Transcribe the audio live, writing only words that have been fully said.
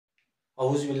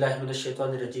Auzu billahi minash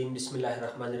shaitanir rajim. Bismillahir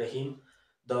rahmanir rahim.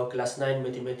 The class 9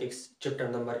 mathematics chapter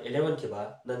number 11 के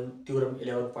बाद none theorem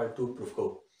 11.2 proof को.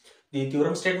 The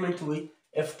theorem statement की हुई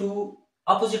if two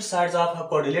opposite sides of a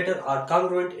quadrilateral are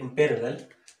congruent in parallel,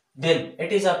 then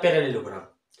it is a parallelogram.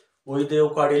 वही दे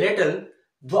quadrilateral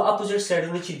दो opposite side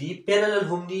होनी चाहिए parallel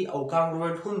होंगी और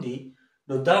congruent होंगी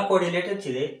नो दा quadrilateral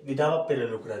चले without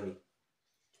parallelogram.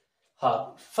 हाँ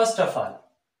first of all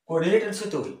quadrilateral से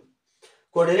तो हुई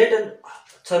quadrilateral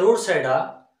थर्ड साइड आ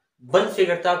बन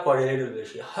फिगर था quadrilateral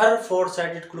वेशी हर फोर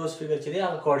साइडेड क्लोज फिगर चले आ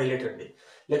quadrilateral दे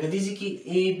लेकिन दीजिए कि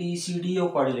a b c d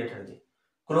और quadrilateral दे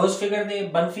क्लोज फिगर दे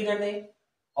बन फिगर दे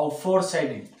और फोर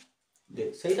साइडेड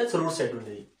दे सही था थर्ड साइड में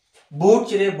दे बोर्ड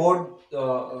चले बोर्ड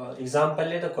एग्जांपल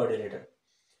ले तो quadrilateral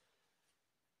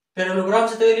पैरेललोग्राम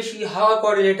से तो लेशी हा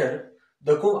quadrilateral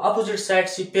द को अपोजिट साइड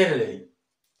से पैरेलली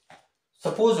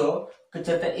सपोज हो कि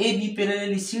चलता A B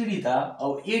parallelly C D था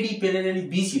और A D parallelly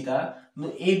B C था no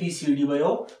A B C D भयो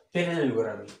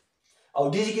पैरेललोग्राम और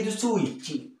दिस की दोस्तों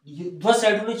हुई दो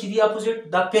साइड में चीज़ अपोजिट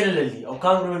द पैरेलली और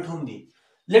कॉन्ग्रुएंट होंगी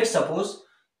लेट सपोज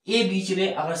ए बी चले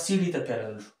अगर सी डी तक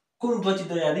पैरेलल कौन दो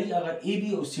चीज़ यानी अगर ए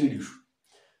बी और सी डी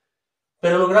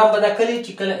पैरेललोग्राम पता कले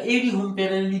चिकला ए डी हम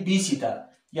पैरेलली बी सी था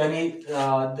यानी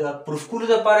द प्रूफ को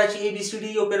द पारा ची ए बी सी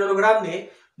डी और पैरेललोग्राम ने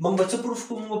मंग बच्चे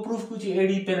प्रूफ को ची A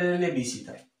D parallelly B C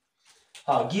था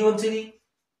हाँ given city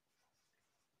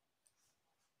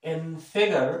in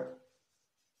figure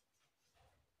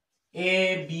A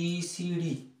B C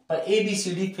D पर A B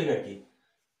C D figure की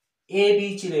A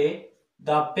B चिरे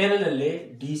the parallel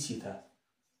D C था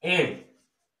and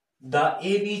the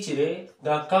A B चिरे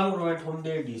the congruent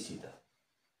होंगे D C था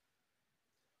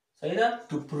सही ना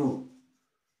to prove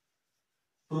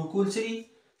कुल city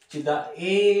चिदा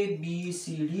A B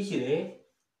C D चिरे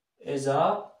is a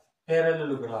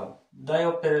parallelogram दायो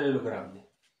parallelogram ने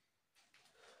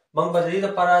मंग बदली द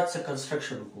पारा से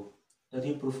कंस्ट्रक्शन को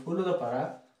यदि प्रूफ को लो द पारा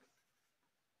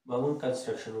मंग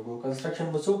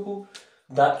कंस्ट्रक्शन बसो को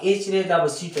द ए चिरे द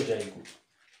बसी तक जाएगो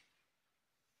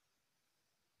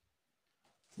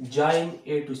join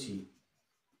A to C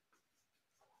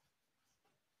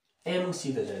M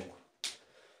C तक जाएगो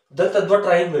दत्त दो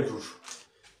ट्रायंगल जोड़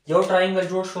यो ट्रायंगल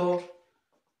जोड़ शो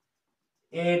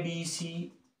A B C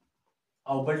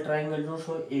और बल ट्रायंगल जो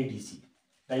शो ADC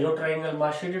दा यो ट्रायंगल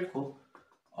मा शेडेड को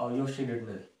और यो शेडेड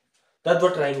नहीं दा दो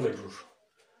ट्रायंगल जो शो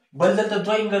बल दा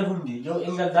दो एंगल होंगे जो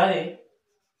एंगल दारे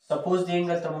सपोज दे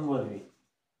एंगल तमंगल भी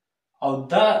और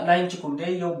दा लाइन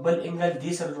चिकुंडे यो बल एंगल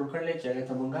दी सर जोड़ कर ले क्या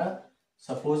तमंगा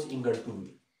सपोज एंगल 2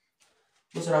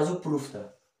 भी उस राजू प्रूफ था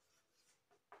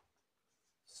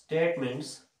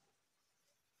स्टेटमेंट्स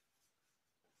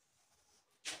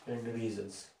एंड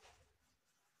रीजंस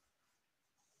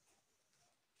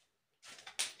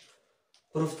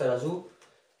प्रूफ तराजू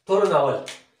तोर नावल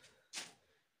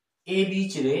ए बी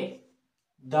चिरे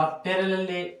द पैरेलल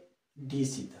डी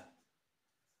सी था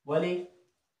वाले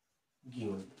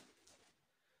गिवन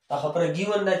ता खबर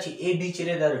गिवन दा ची ए बी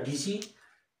चिरे द डी सी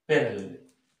पैरेलल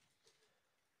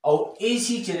और ए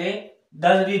सी चिरे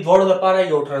द री दौड़ द पारा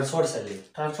यो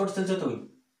ट्रांसवर्सल से तो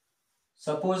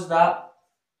सपोज दा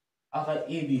अगर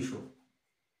ए बी शो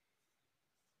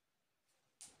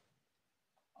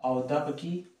और दा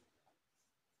की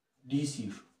DC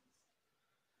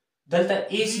delta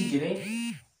AC गिरे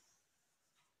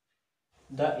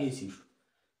द AC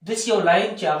दिस यो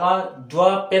लाइन चाहा दो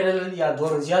पैरेलल या दो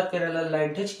ज्यादा पैरेलल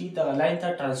लाइन टच की द लाइन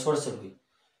था ट्रांसवर्सल हुई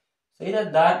सही ना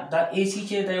द AC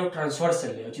चे द यो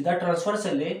ट्रांसवर्सल ले ची द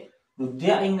ट्रांसवर्सल ले नो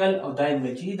द एंगल और द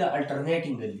एंगल ची द अल्टरनेट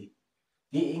एंगल ली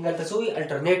दी एंगल तसो हुई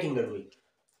अल्टरनेट एंगल हुई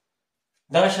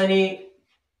द शनी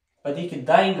पदी की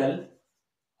द एंगल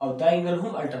और द एंगल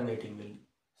हम अल्टरनेट एंगल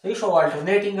सही शो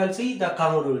अल्टरनेट एंगल से द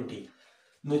कॉन्ग्रुएंटी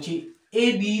नोची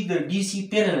A be the D C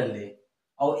parallel ले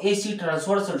और ए सी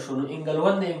ट्रांसवर्सल शो नो एंगल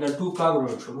 1 ने एंगल 2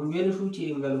 कॉन्ग्रुएंट शो नो वेले शो ची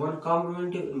एंगल 1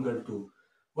 congruent angle 2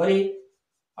 worry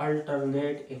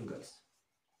alternate angles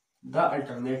the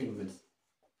alternate angles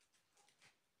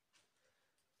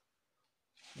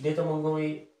दे तो मंगो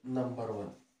नंबर 1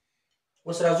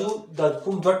 उस राजू द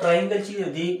कुम दो ट्रायंगल ची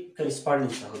दी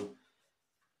करेस्पॉन्डिंग चाहो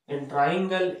in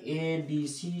triangle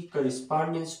ABC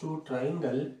correspondence to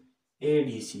triangle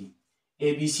ADC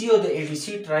ABC और the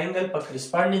ADC triangle पर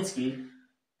correspondence की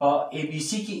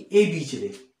ABC की AB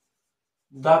चले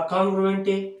the congruent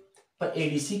पर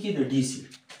ADC की the DC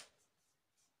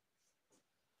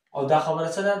और दा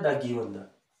खबर सदा दा given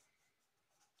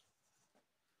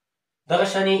दा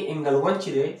कशानी angle 1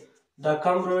 चले the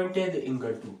congruent the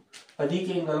angle 2 पदी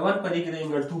के angle 1 पदी के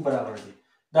angle 2 बराबर दे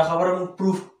दा खबर हम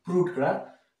प्रूफ करा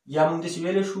या मुंदे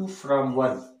सिवेले शू फ्रॉम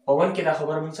 1 और 1 के दा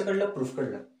खबर मुंसे करला प्रूफ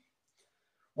करला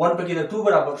 1 پکې د 2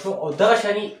 برابر شو او دغه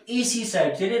شانی اي سي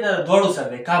سایډ چې د دوړو سره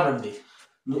دی کامن دی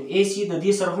نو اي سي د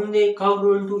دې سره هم دی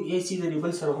congruent to اي سي د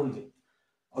ریبل سره هم دی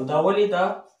او دا ولې دا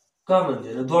کامن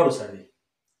دی د دوړو سره دی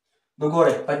نو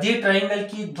ګوره په دې ټراینګل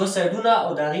کې دوه سایډونه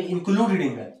او دا غي انکلوډډ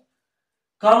انګل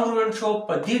congruent شو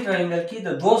په دې ټراینګل کې د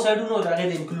دوه سایډونو او دا غي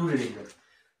انکلوډډ انګل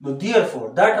نو therefore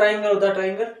دا ټراینګل او دا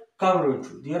ټراینګل congruent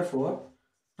شو therefore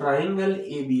triangle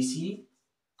ABC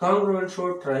congruent شو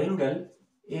triangle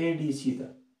ADC ته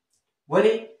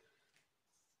ولی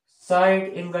side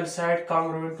angle side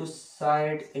congruent to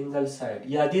side angle side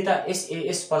یا دیتا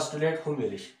SAS postulate هم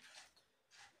ویل شي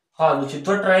ها نو چې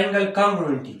دوه ټراینګل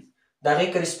congruent دي دا غي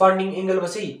corresponding angle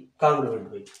وسي congruent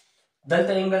وي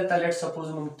دلته angle ته let suppose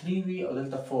موږ 3 وي او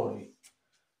دلته 4 وي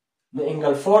نو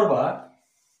angle 4 با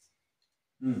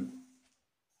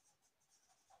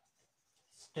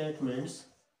statements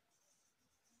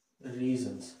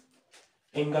reasons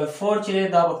angle 4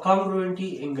 چې دا به congruent دي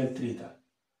angle 3 ته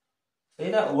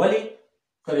صحیح ده ولی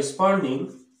corresponding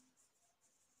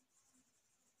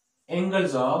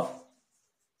angles of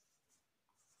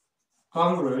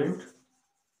congruent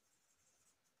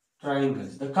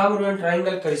triangles the congruent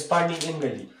triangle corresponding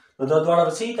angle دي نو دا دواړه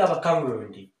به صحیح دا به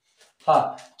congruent دي ها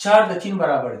 4 د 3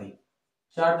 برابر دي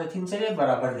 4 د 3 سره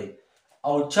برابر دي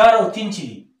او 4 او 3 چې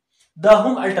دي دا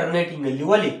هم الټرنیټینګ دي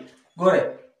ولی ګوره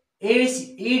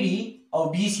AD او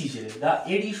BC چې دا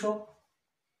AD شو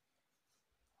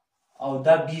او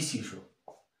دا BC شو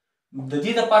د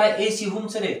دې لپاره AC هم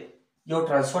سره یو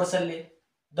ترانسفرسل دی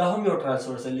دا هم یو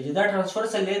ترانسفرسل دی دا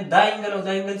ترانسفرسل دی دا انګل او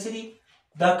دا انګل سری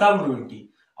دا congruent دي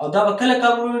او دا به کله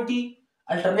congruent دي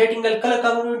الټرنیټ انګل کله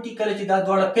congruent دي کله چې دا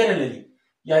دواړه پیرالل دي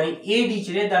یعنی AD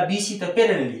چې دا BC ته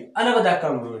پیرالل دي البته دا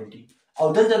congruent دي او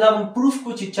دلته دا موږ پروف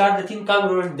کو چې 4 د 3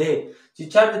 congruent دی چې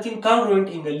 4 د 3 congruent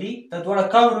انګل دي دا دواړه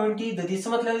congruent دي د دې څه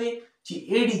مطلب دی چې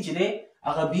AD چې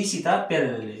هغه BC ته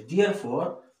پیرالل دي therefore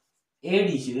AD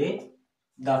چې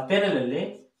دا parallel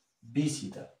BC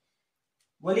ته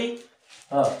ولی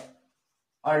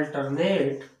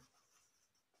alternate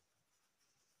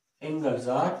angles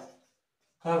are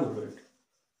congruent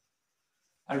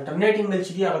alternate angle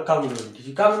چې دی هغه congruent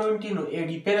دي congruent نو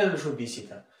AD parallel شو BC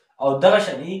ته او دغه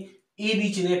شانی AB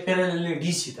چې دی parallel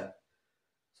DC ته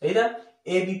صحیح ده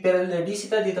AB parallel DC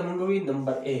ته دې ته موږ وی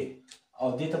نمبر A او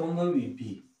دې ته موږ وی B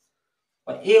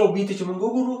او A او B ته چې موږ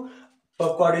وګورو په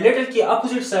quadrilateral کې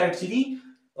opposite sides دي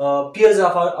pairs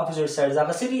of opposite sides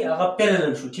هغه سری هغه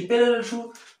parallel شو چې parallel شو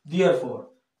therefore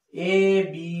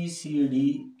ABCD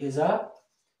is a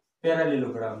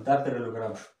parallelogram دا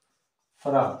parallelogram شو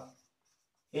from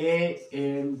A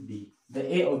and B د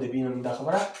A او د B نوم دا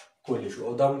خبره کولې شو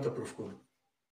او دا موږ ته پروف کوو